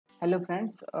Hello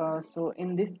friends, so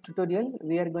in this tutorial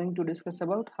we are going to discuss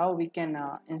about how we can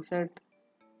insert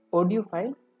audio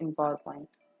file in PowerPoint.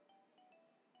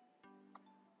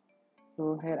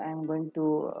 So here I am going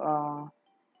to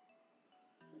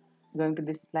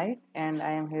this slide and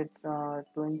I am here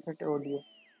to insert audio.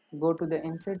 Go to the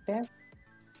insert tab,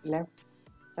 left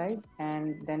side,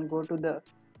 and then go to the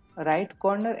right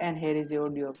corner and here is the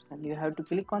audio option. You have to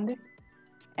click on this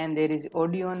and there is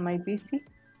audio on my PC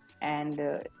and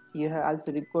you have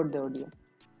also record the audio.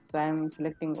 So I am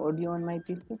selecting audio on my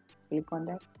PC, click on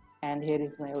that and here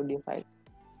is my audio file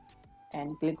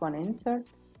and click on insert.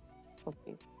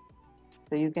 Okay,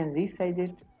 so you can resize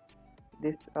it,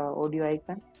 this audio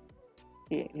icon,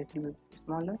 a little bit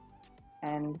smaller,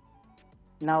 and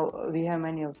now we have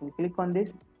many options. Click on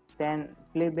this, then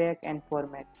playback and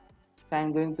format. So I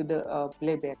am going to the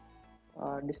playback.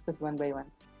 Discuss one by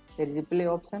one. There is a play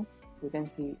option. You can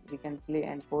see we can play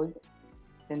and pause,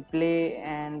 then play,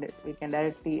 and we can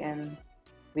directly, and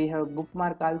we have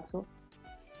bookmark also.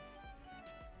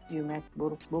 You make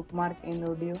bookmark in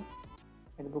audio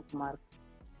and bookmark.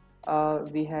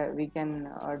 We can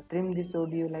trim this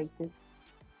audio like this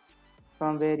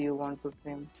from where you want to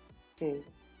trim. Okay,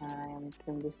 I am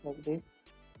trim this like this,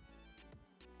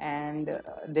 and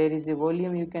there is a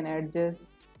volume you can adjust.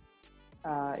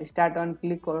 Start on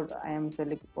click or I am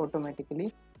select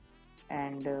automatically,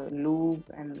 and loop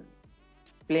and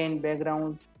plain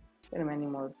background. There are many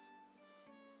more.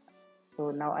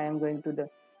 So now I am going to the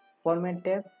format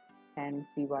tab and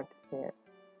see what's there.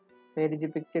 Here is a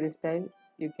picture style.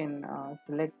 You can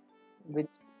select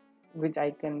which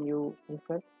icon you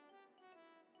prefer.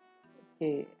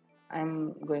 Okay,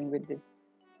 I'm going with this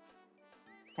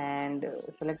and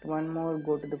select one more.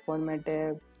 Go to the format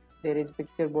tab. There is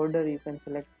picture border. You can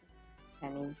select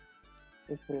any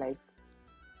if you like.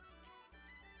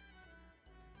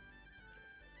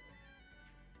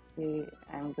 Okay,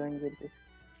 I'm going with this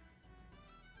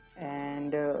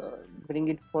and bring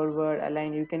it forward,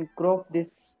 align. You can crop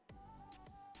this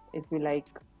if you like,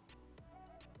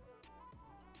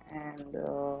 and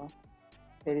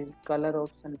there is color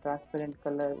option, transparent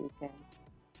color. You can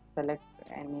select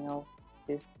any of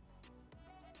this,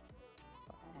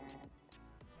 and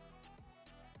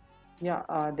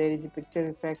yeah, there is a picture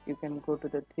effect. You can go to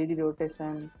the 3D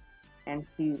rotation and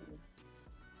see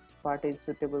what is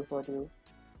suitable for you,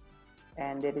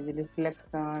 and there is a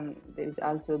reflection. There is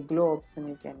also a glow option.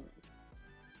 You can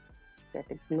get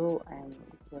a glow. I am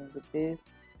going with this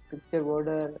picture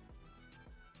border.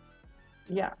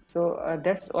 Yeah, so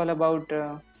that's all about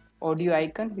audio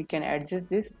icon. We can adjust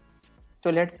this. So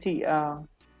let's see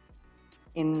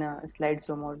in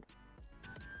slideshow mode.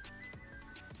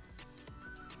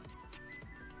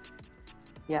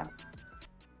 Yeah,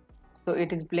 so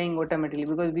it is playing automatically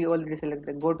because we already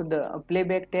selected. Go to the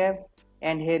playback tab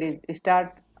and here is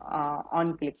start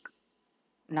on click.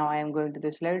 Now I am going to the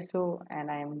slideshow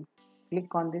and I am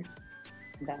click on this,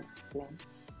 then playing.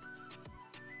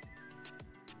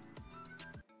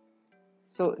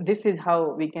 So this is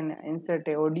how we can insert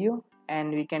a audio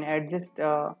and we can adjust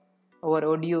our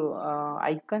audio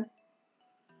icon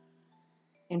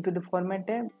into the format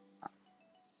tab.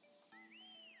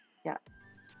 Yeah,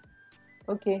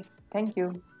 okay, thank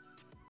you.